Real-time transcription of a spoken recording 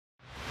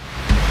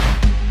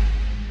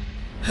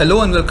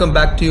Hello and welcome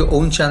back to your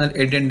own channel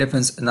Indian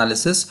Defense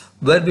Analysis,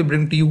 where we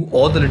bring to you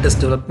all the latest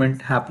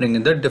development happening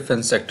in the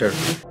defense sector.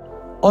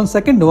 On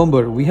 2nd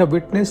November, we have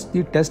witnessed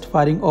the test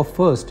firing of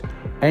first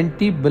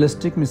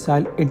anti-ballistic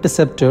missile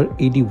interceptor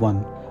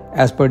AD-1.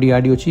 As per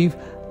DRDO chief,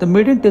 the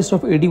maiden test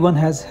of AD-1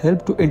 has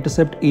helped to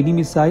intercept any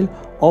missile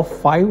of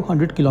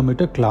 500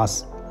 km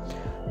class.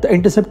 The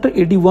interceptor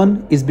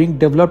AD-1 is being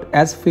developed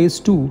as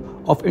Phase-II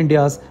of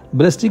India's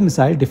ballistic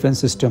missile defense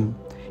system.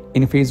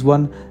 In Phase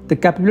 1, the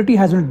capability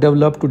has been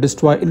developed to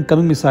destroy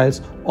incoming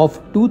missiles of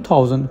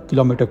 2000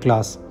 km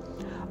class.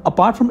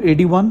 Apart from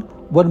AD-1,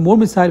 one more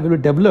missile will be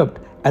developed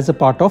as a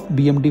part of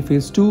BMD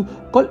Phase-II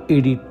called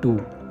AD-2.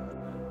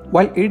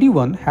 While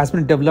AD-1 has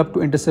been developed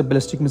to intercept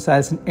ballistic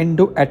missiles in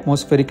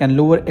endo-atmospheric and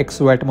lower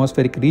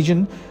exo-atmospheric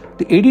region,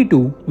 the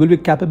AD-2 will be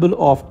capable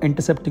of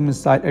intercepting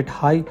missiles at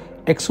high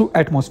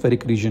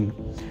exo-atmospheric region.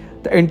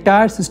 The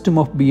entire system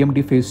of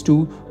BMD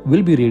Phase-II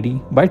will be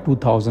ready by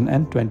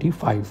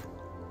 2025.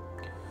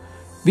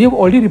 We have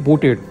already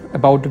reported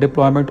about the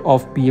deployment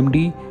of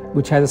BMD,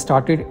 which has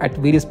started at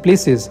various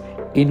places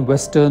in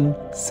western,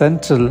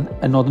 central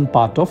and northern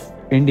part of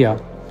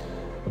India.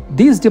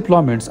 These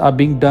deployments are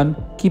being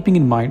done keeping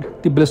in mind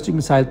the ballistic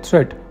missile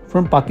threat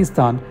from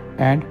Pakistan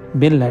and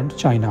mainland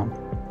China.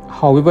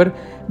 However,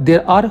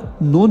 there are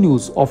no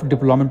news of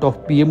deployment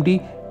of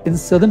BMD in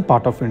southern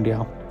part of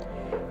India.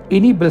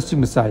 Any ballistic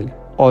missile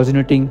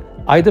originating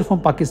either from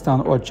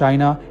Pakistan or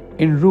China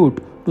en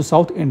route to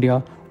South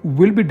India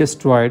will be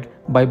destroyed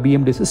by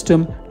BMD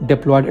system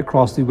deployed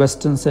across the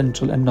western,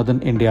 central and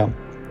northern India.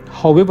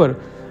 However,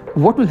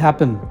 what will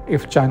happen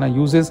if China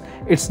uses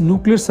its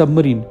nuclear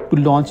submarine to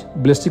launch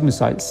ballistic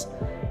missiles?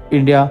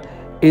 India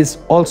is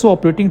also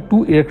operating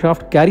two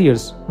aircraft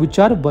carriers which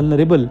are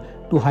vulnerable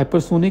to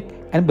hypersonic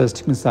and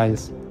ballistic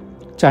missiles.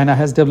 China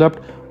has developed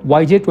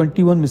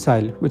YJ-21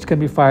 missile which can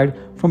be fired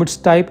from its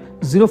Type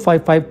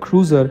 055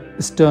 cruiser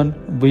stern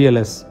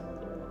VLS.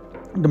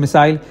 The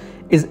missile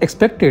is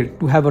expected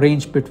to have a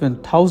range between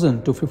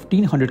 1000 to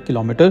 1500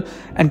 km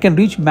and can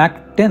reach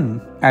Mach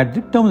 10 at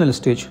the terminal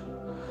stage.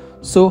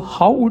 So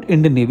how would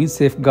Indian Navy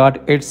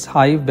safeguard its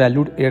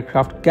high-valued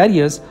aircraft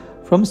carriers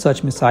from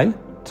such missile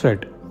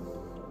threat?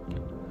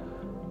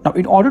 Now,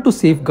 in order to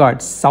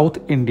safeguard South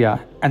India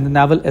and the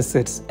naval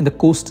assets in the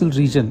coastal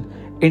region,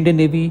 Indian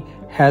Navy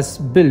has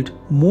built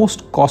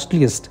most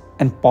costliest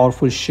and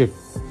powerful ship.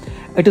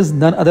 It is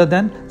none other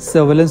than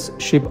surveillance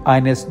ship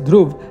INS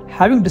Dhruv,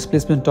 having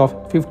displacement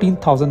of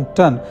 15,000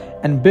 ton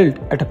and built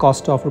at a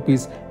cost of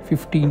rupees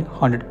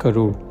 1500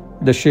 crore.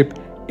 The ship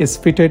is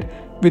fitted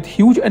with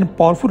huge and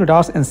powerful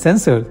radars and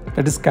sensors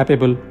that is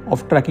capable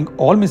of tracking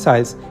all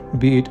missiles,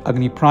 be it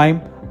Agni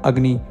Prime,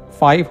 Agni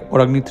 5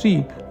 or Agni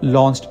 3,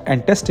 launched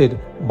and tested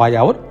by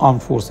our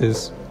armed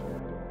forces.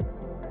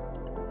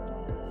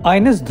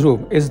 INS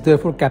Dhruv is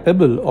therefore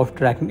capable of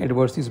tracking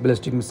adversary's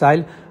ballistic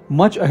missile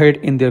much ahead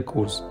in their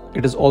course.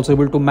 It is also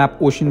able to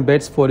map ocean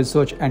beds for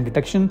research and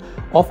detection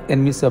of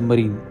enemy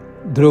submarine.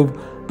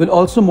 Dhruv will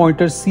also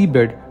monitor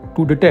seabed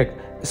to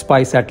detect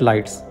spy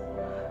satellites.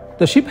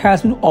 The ship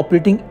has been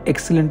operating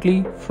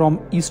excellently from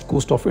east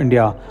coast of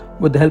India.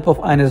 With the help of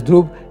INS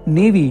Dhruv,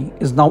 Navy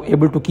is now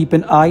able to keep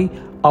an eye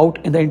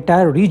out in the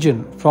entire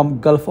region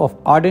from Gulf of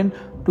Aden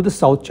to the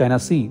South China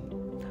Sea.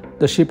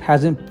 The ship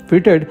has been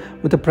fitted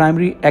with a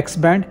primary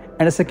X-band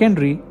and a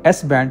secondary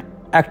S-band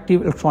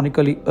active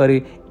electronically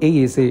array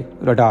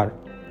AESA radar.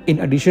 In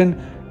addition,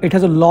 it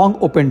has a long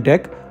open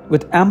deck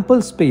with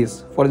ample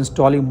space for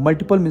installing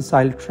multiple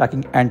missile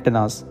tracking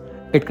antennas.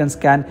 It can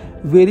scan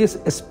various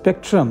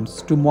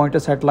spectrums to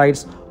monitor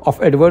satellites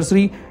of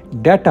adversary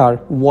that are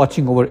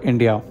watching over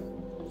India.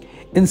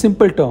 In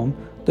simple terms,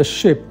 the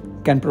ship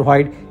can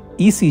provide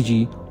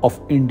ECG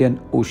of Indian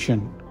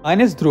Ocean.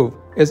 INS Dhruv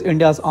is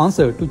India's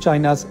answer to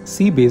China's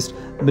sea-based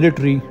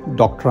military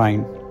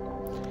doctrine.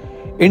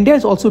 India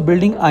is also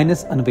building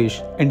INS Anvesh,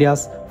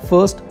 India's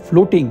first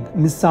floating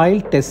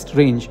missile test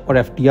range or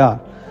FTR.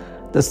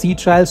 The sea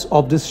trials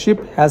of this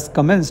ship has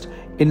commenced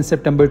in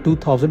September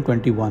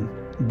 2021.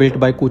 Built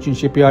by Cochin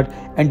Shipyard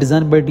and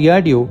designed by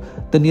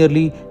DRDO, the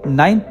nearly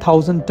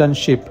 9,000 ton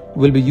ship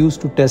will be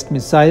used to test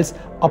missiles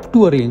up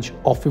to a range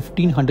of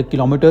 1500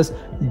 kilometers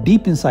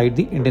deep inside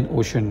the Indian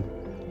Ocean.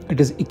 It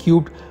is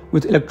equipped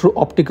with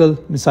electro-optical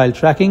missile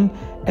tracking,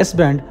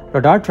 S-band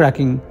radar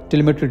tracking,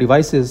 telemetry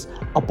devices,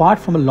 apart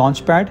from a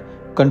launch pad,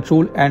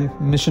 control and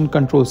mission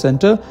control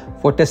center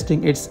for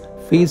testing its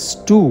Phase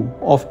 2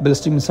 of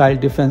ballistic missile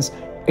defense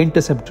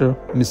interceptor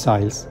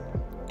missiles.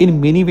 In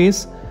many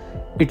ways,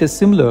 it is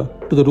similar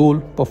to the role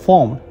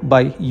performed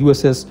by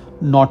USS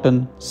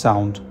Norton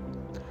Sound.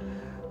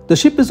 The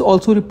ship is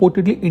also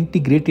reportedly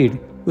integrated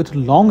with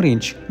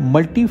long-range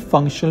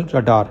multifunctional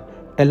radar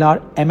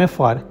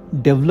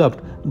LR-MFR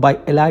developed by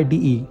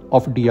LIDE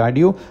of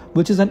DRDO,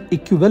 which is an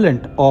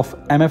equivalent of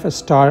MF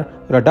Star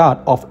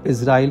radar of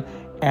Israel,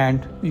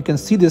 and you can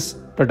see this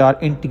radar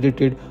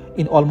integrated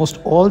in almost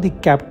all the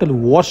capital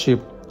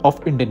warship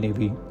of Indian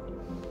Navy.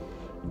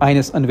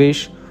 INS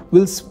Anvesh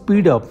will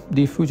speed up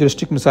the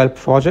futuristic missile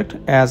project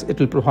as it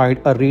will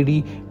provide a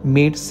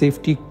ready-made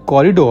safety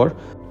corridor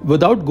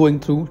without going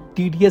through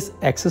tedious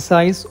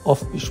exercise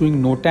of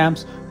issuing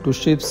NOTAMs to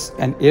ships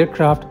and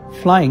aircraft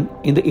flying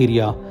in the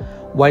area.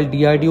 While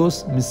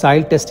DRDO's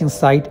missile testing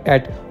site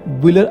at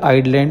Wheeler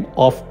Island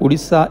of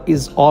Odisha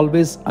is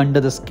always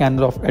under the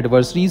scanner of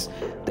adversaries,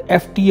 the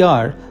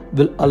FTR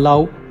will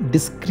allow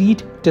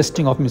discrete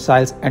testing of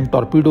missiles and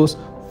torpedoes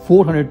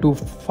 400 to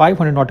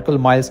 500 nautical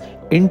miles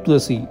into the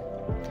sea.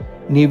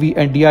 Navy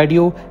and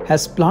DRDO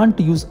has planned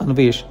to use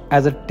Anvesh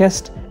as a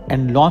test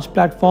and launch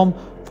platform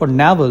for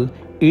naval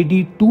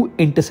AD-2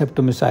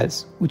 interceptor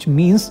missiles, which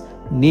means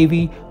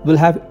Navy will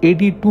have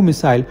AD-2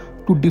 missile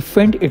to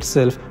defend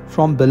itself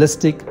from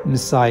ballistic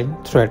missile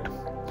threat.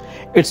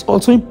 It's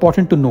also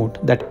important to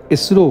note that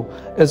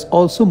ISRO is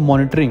also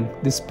monitoring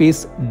the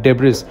space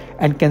debris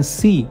and can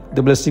see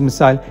the ballistic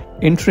missile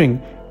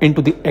entering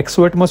into the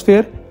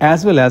exo-atmosphere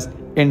as well as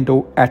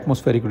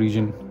endo-atmospheric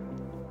region.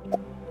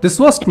 This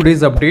was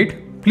today's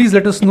update. Please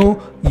let us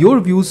know your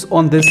views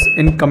on this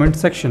in comment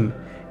section.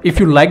 If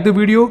you like the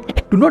video,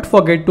 do not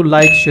forget to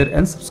like, share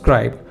and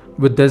subscribe.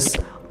 With this,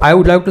 I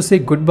would like to say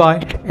goodbye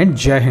and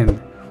Jai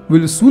Hind.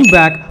 We'll soon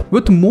back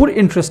with more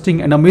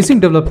interesting and amazing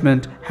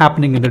development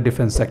happening in the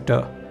defense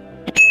sector.